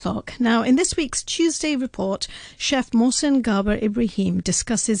Now, in this week's Chewsday report, Chef Mohsen Gaber Ibrahim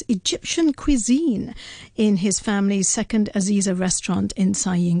discusses Egyptian cuisine in his family's second Aziza restaurant in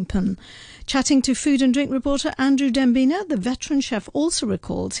Sayingpun. Chatting to food and drink reporter Andrew Dembina, the veteran chef also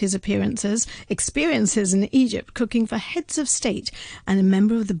recalls his experiences in Egypt cooking for heads of state and a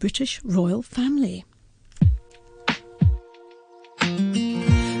member of the British royal family.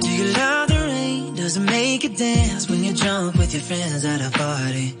 Does it make you dance when you're drunk with your friends at a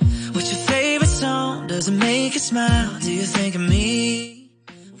party? What's your favorite song? Does it make you smile? Do you think of me?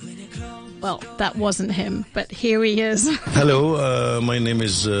 Well, that wasn't him, but here he is. Hello, my name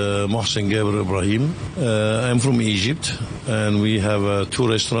is Mohsen Gaber Ibrahim. I'm from Egypt, and we have two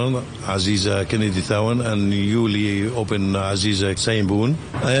restaurants, Aziza Kennedy Town and newly opened Aziza Sayingpun.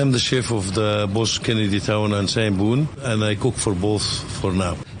 I am the chef of both Kennedy Town and Sayingpun, and I cook for both for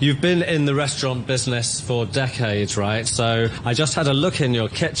now. You've been in the restaurant business for decades, right? So I just had a look in your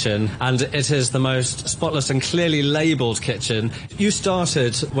kitchen, and it is the most spotless and clearly labelled kitchen. You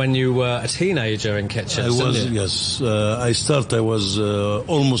started when you were a teenager in kitchens, Yes. I was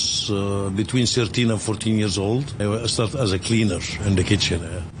almost between 13 and 14 years old. I started as a cleaner in the kitchen.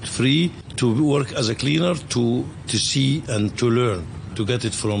 Free to work as a cleaner, to see and to learn, to get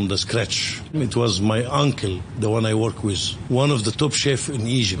it from the scratch. It was my uncle, the one I work with, one of the top chefs in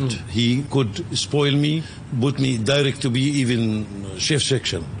Egypt. He could spoil me, put me direct to be even chef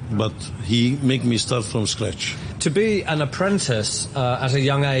section, but he make me start from scratch. To be an apprentice at a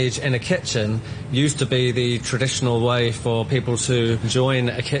young age in a kitchen used to be the traditional way for people to join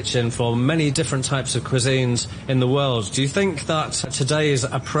a kitchen for many different types of cuisines in the world. Do you think that today's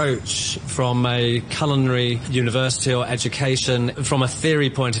approach from a culinary university or education, from a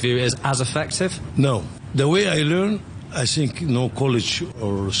theory point of view, is as effective? No. The way I learn, I think no college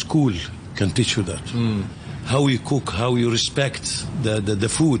or school can teach you that. How you cook, how you respect the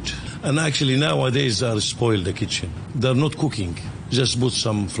food. And actually nowadays are spoiled the kitchen. They're not cooking. Just put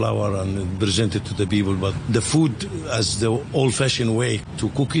some flour and present it to the people. But the food as the old-fashioned way to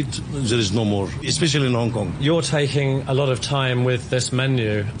cook it, there is no more, especially in Hong Kong. You're taking a lot of time with this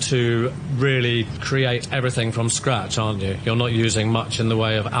menu to really create everything from scratch, aren't you? You're not using much in the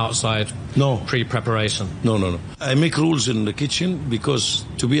way of outside pre-preparation. No. I make rules in the kitchen because,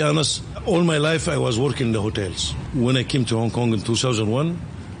 to be honest, all my life I was working in the hotels. When I came to Hong Kong in 2001,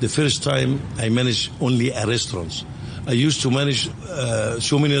 the first time I managed only a restaurant. I used to manage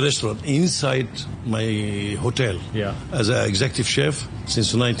so many restaurants inside my hotel as an executive chef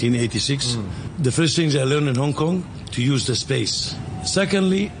since 1986. The first things I learned in Hong Kong, to use the space.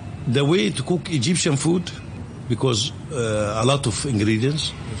 Secondly, the way to cook Egyptian food, because a lot of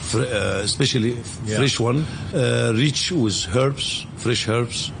ingredients, especially fresh one, rich with herbs, fresh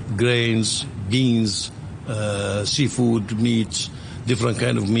herbs, grains, beans, seafood, meats, different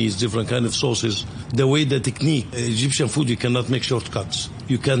kind of meats, different kind of sauces. The way the technique, Egyptian food, you cannot make shortcuts.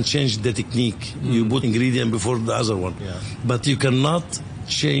 You can change the technique. You put ingredient before the other one. But you cannot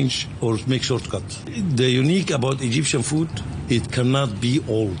change or make shortcuts. The unique about Egyptian food, it cannot be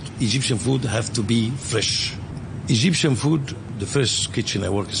old. Egyptian food have to be fresh. Egyptian food, the first kitchen I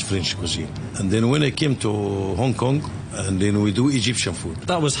work is French cuisine. And then when I came to Hong Kong, and then we do Egyptian food.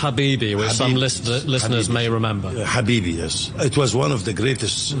 That was Habibi, which some listeners may remember. Habibi, yes. It was one of the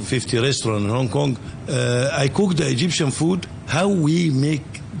greatest 50 restaurants in Hong Kong. I cook the Egyptian food, how we make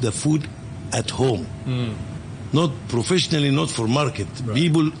the food at home. Not professionally, not for market. Right.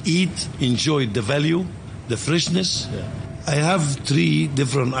 People eat, enjoy the value, the freshness. I have 3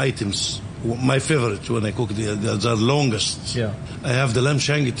 different items. My favorite when I cook, they are longest. I have the lamb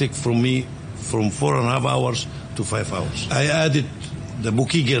shank, it takes from me from 4.5 hours to 5 hours. I added the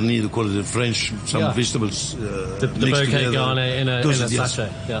bouquet garni, they call it in French, some vegetables. The bouquet garni in a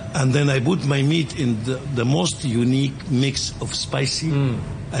sachet. And then I put my meat in the most unique mix of spicy.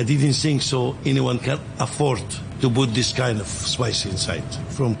 I didn't think so anyone can afford to put this kind of spicy inside.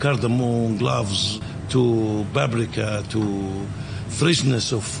 From cardamom, cloves, to paprika, to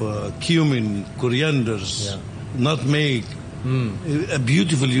freshness of cumin, corianders, nutmeg, a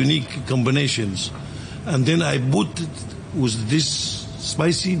beautiful, unique combinations. And then I put with this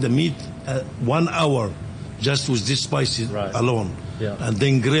spicy, the meat, 1 hour, just with this spicy alone. And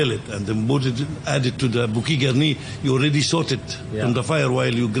then grill it, and then add it to the bouquet garni. You already saute it from the fire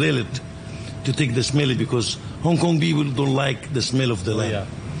while you grill it to take the smell, because Hong Kong people don't like the smell of the lamb.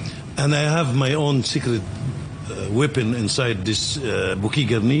 And I have my own secret weapon inside this bouquet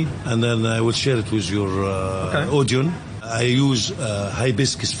garni, and then I will share it with your audience. I use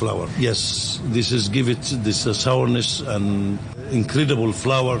hibiscus flower. Yes, this is give it this sourness and incredible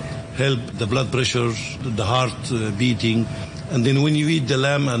flower, help the blood pressure, the heart beating, And then when you eat the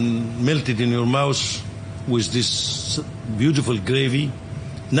lamb and melt it in your mouth with this beautiful gravy,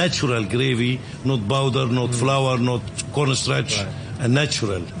 natural gravy, not powder, not flour, not cornstarch, and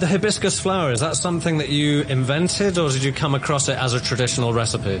natural. The hibiscus flower, is that something that you invented, or did you come across it as a traditional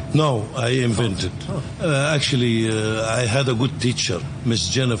recipe? No, I invented. Actually, I had a good teacher, Miss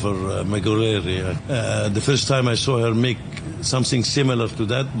Jennifer Magoreri. The first time I saw her make something similar to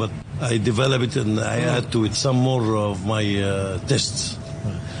that, but I developed it and I add to it some more of my tests.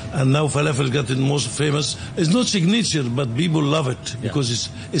 And now falafel got it most famous. It's not signature, but people love it because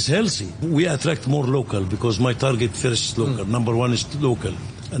it's healthy. We attract more local because my target first local. Number one is local.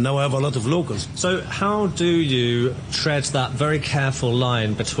 And now I have a lot of locals. So how do you tread that very careful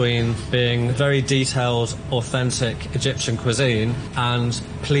line between being very detailed, authentic Egyptian cuisine and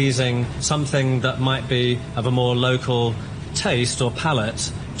pleasing something that might be of a more local taste or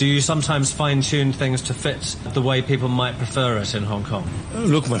palate? Do you sometimes fine-tune things to fit the way people might prefer it in Hong Kong?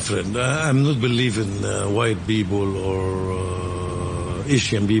 Look, my friend, I'm not believing white people or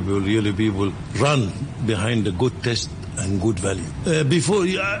Asian people, yellow people, run behind the good taste and good value. Before,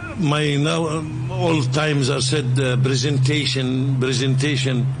 my now all times I said presentation.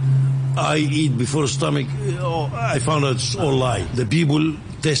 I eat before stomach. I found out it's all lie. The people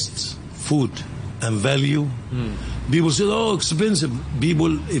taste food and value. People said, oh, expensive.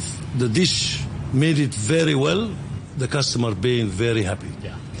 People, if the dish made it very well, the customer being very happy.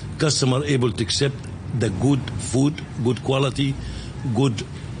 Yeah. Customer able to accept the good food, good quality, good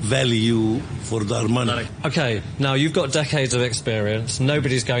value for their money. Okay, now you've got decades of experience.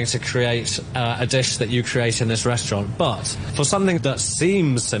 Nobody's going to create a dish that you create in this restaurant, but for something that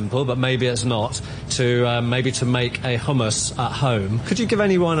seems simple, but maybe it's not, to maybe to make a hummus at home, could you give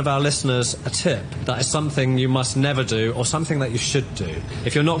any one of our listeners a tip that is something you must never do or something that you should do?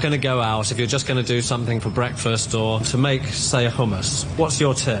 If you're not going to go out, if you're just going to do something for breakfast or to make, say, a hummus, what's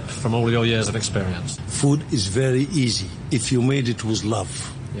your tip from all your years of experience? Food is very easy if you made it with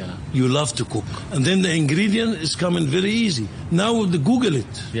love. Yeah. You love to cook. And then the ingredient is coming very easy. Now Google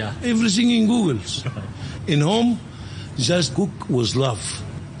it. Yeah. Everything in Google's. In home, just cook with love.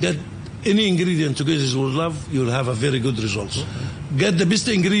 Get any ingredient together with love, you'll have a very good results. Get the best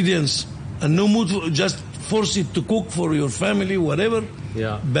ingredients and no mood, just force it to cook for your family, whatever,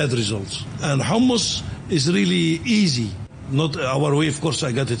 bad results. And hummus is really easy. Not our way, of course,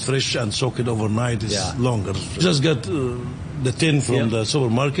 I got it fresh and soak it overnight. It's longer. Just got the tin from the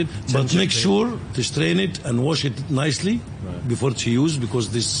supermarket, but make sure to strain it and wash it nicely before to use because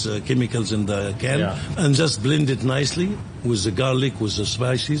there's chemicals in the can. And just blend it nicely with the garlic, with the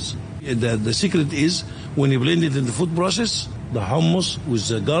spices. The secret is when you blend it in the food process, the hummus with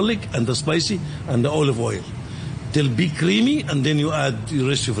the garlic and the spicy and the olive oil. They'll be creamy, and then you add the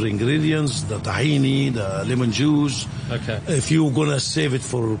rest of the ingredients, the tahini, the lemon juice. Okay. If you're going to save it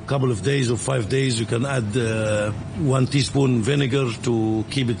for a couple of days or 5 days, you can add 1 teaspoon vinegar to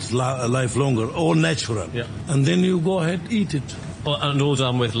keep it alive longer, all natural. Yeah. And then you go ahead, eat it. And all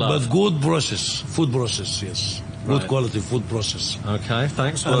done with love. But good process, food process, yes. Good quality food process. Okay,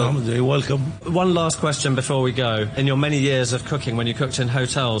 thanks. Well, you're welcome. One last question before we go. In your many years of cooking, when you cooked in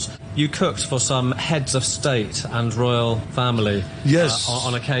hotels, you cooked for some heads of state and royal family. Yes.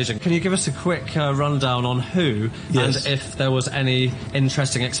 On occasion. Can you give us a quick rundown on who and if there was any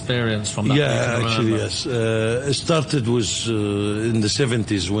interesting experience from that? Yeah, actually, yes. It started with in the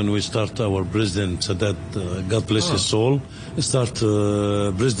 70s when we start our president, Sadat, God bless his soul. Start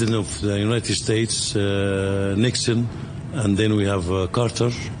president of the United States, Nixon, and then we have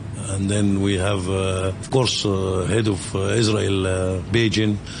Carter, and then we have, of course, head of Israel,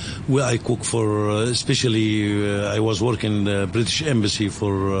 Beijing. Where I cook for, especially I was working in the British Embassy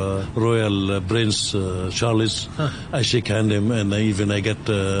for Royal Prince Charles. I shake hand him, and I get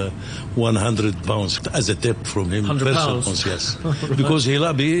 100 pounds as a tip from him. 100 pounds? Yes. Because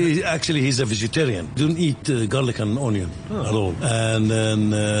he's a vegetarian. Don't eat garlic and onion at all. And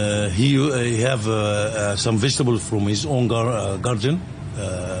then he have some vegetables from his own garden,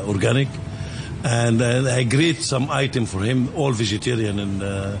 organic. And I create some item for him, all vegetarian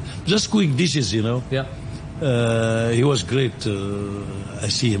and just quick dishes, you know. Yeah. He was great. I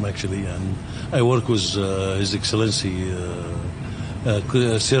see him actually, and I work with His Excellency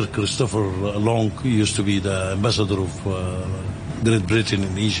Sir Christopher Long. He used to be the ambassador of Great Britain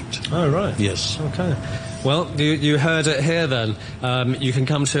in Egypt. Oh right. Yes. Okay. Well, you heard it here then. You can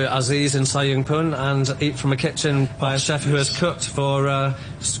come to Aziz in Sai Ying Pun and eat from a kitchen by a chef who has cooked for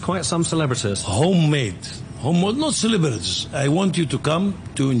quite some celebrities. Homemade, not celebrities. I want you to come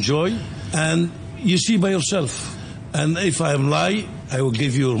to enjoy and you see by yourself. And if I am lie, I will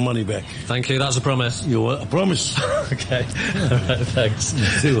give you your money back. Thank you. That's a promise. I promise. Okay. All right, thanks.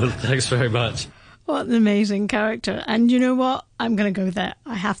 Thanks very much. What an amazing character. And you know what? I'm going to go there.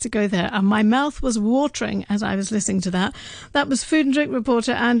 I have to go there. And my mouth was watering as I was listening to that. That was food and drink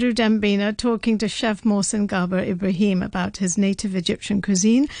reporter Andrew Dembina talking to Chef Mohsen Gaber Ibrahim about his native Egyptian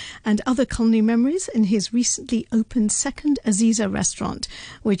cuisine and other culinary memories in his recently opened second Aziza restaurant,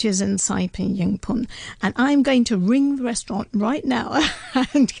 which is in Saipan, Yingpun. And I'm going to ring the restaurant right now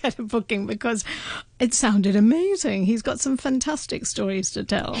and get a booking because it sounded amazing. He's got some fantastic stories to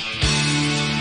tell.